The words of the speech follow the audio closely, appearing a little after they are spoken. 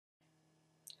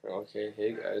Okay,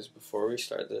 hey guys, before we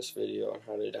start this video on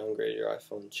how to downgrade your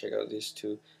iPhone, check out these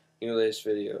two new latest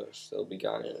videos. They'll be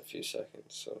gone in a few seconds,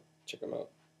 so check them out.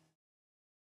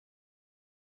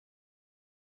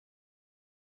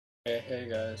 Hey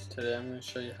guys, today I'm going to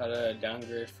show you how to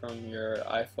downgrade from your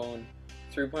iPhone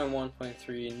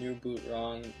 3.1.3 new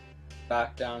BOOTROM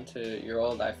back down to your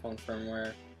old iPhone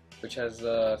firmware, which has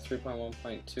the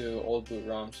 3.1.2 old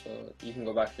BOOTROM, so you can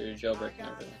go back to your jailbreak and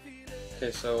everything.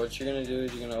 Okay, so what you're going to do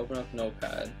is you're going to open up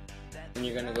Notepad, and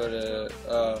you're going to go to,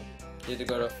 you have to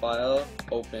go to File,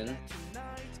 Open.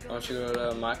 I want you to go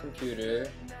to My Computer,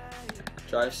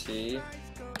 Drive C,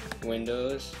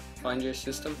 Windows, find your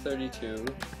System 32.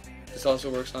 This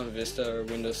also works on Vista or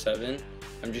Windows 7.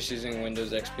 I'm just using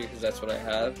Windows XP because that's what I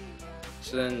have.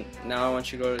 So then, now I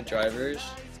want you to go to Drivers,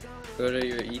 go to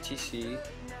your ETC,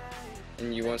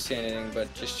 and you won't see anything,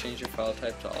 but just change your file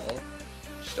type to all.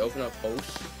 Just open up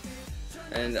Host,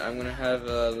 and I'm going to have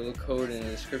a little code in the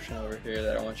description over here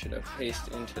that I want you to paste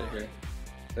into here.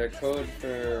 The code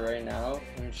for right now,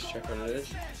 let me just check what it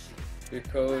is. Your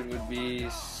code would be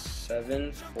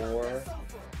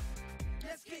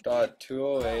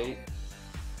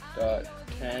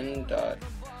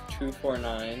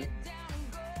 74.208.10.249.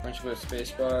 Once you put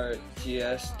spacebar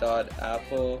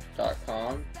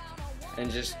gs.apple.com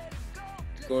and just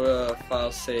go to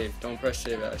file save. Don't press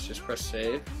save as, just press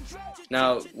save.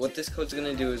 Now what this code's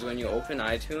gonna do is when you open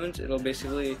iTunes, it'll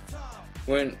basically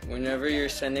whenever you're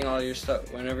sending all your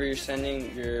stuff, whenever you're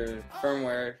sending your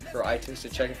firmware for iTunes to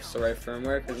check if it's the right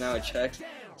firmware, because now it checks,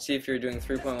 see if you're doing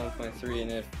 3.1.3,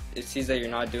 and if it sees that you're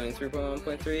not doing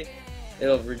 3.1.3,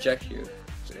 it'll reject you.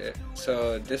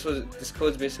 So this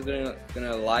code's basically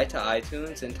gonna lie to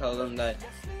iTunes and tell them that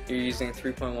you're using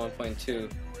 3.1.2,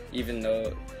 even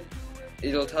though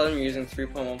it'll tell them you're using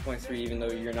 3.1.3 even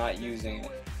though you're not using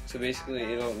it. So basically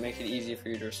it'll make it easy for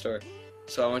you to restore.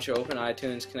 So I want you to open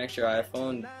iTunes, connect your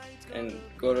iPhone, and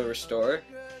go to restore.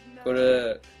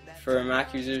 For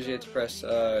Mac users, you have to press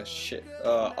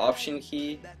Option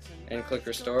key and click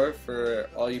restore. For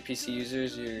all you PC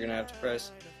users, you're gonna have to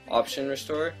press Option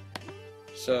restore.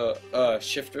 So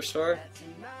Shift restore.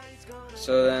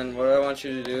 So then what I want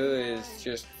you to do is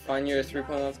just find your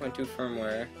 3.1.2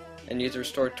 firmware, and you have to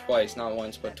restore twice, not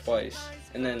once but twice,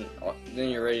 and then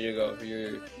you're ready to go.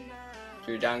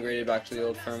 You're downgraded back to the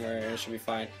old firmware, and it should be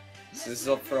fine. So this is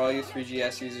up for all you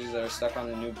 3GS users that are stuck on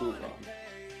the new BOOTROM.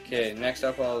 Okay, next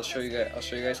up I'll show you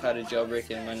guys how to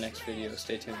jailbreak it in my next video.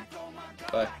 Stay tuned.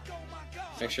 Bye.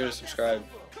 Make sure to subscribe.